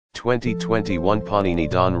2021 Panini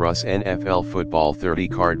Donruss NFL Football 30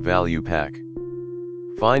 Card Value Pack.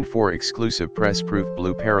 Find 4 exclusive press-proof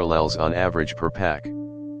blue parallels on average per pack.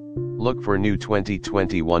 Look for new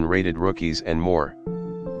 2021 rated rookies and more.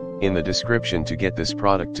 In the description to get this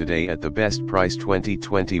product today at the best price.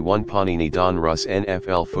 2021 Panini Donruss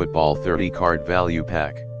NFL Football 30 Card Value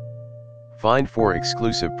Pack. Find 4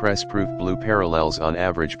 exclusive press-proof blue parallels on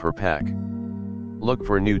average per pack. Look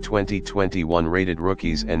for new 2021 rated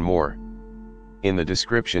rookies and more. In the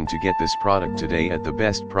description to get this product today at the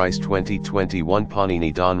best price. 2021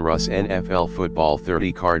 Panini Donruss NFL Football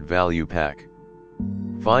 30 Card Value Pack.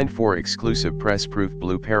 Find 4 exclusive press-proof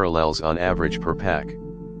blue parallels on average per pack.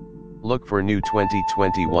 Look for new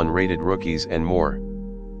 2021 rated rookies and more.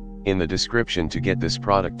 In the description to get this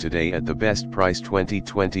product today at the best price.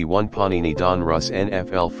 2021 Panini Donruss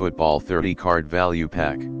NFL Football 30 Card Value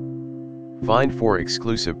Pack. Find 4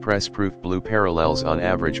 exclusive press-proof blue parallels on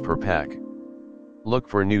average per pack. Look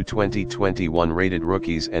for new 2021 rated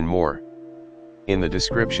rookies and more. In the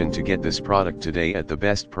description to get this product today at the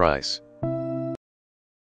best price.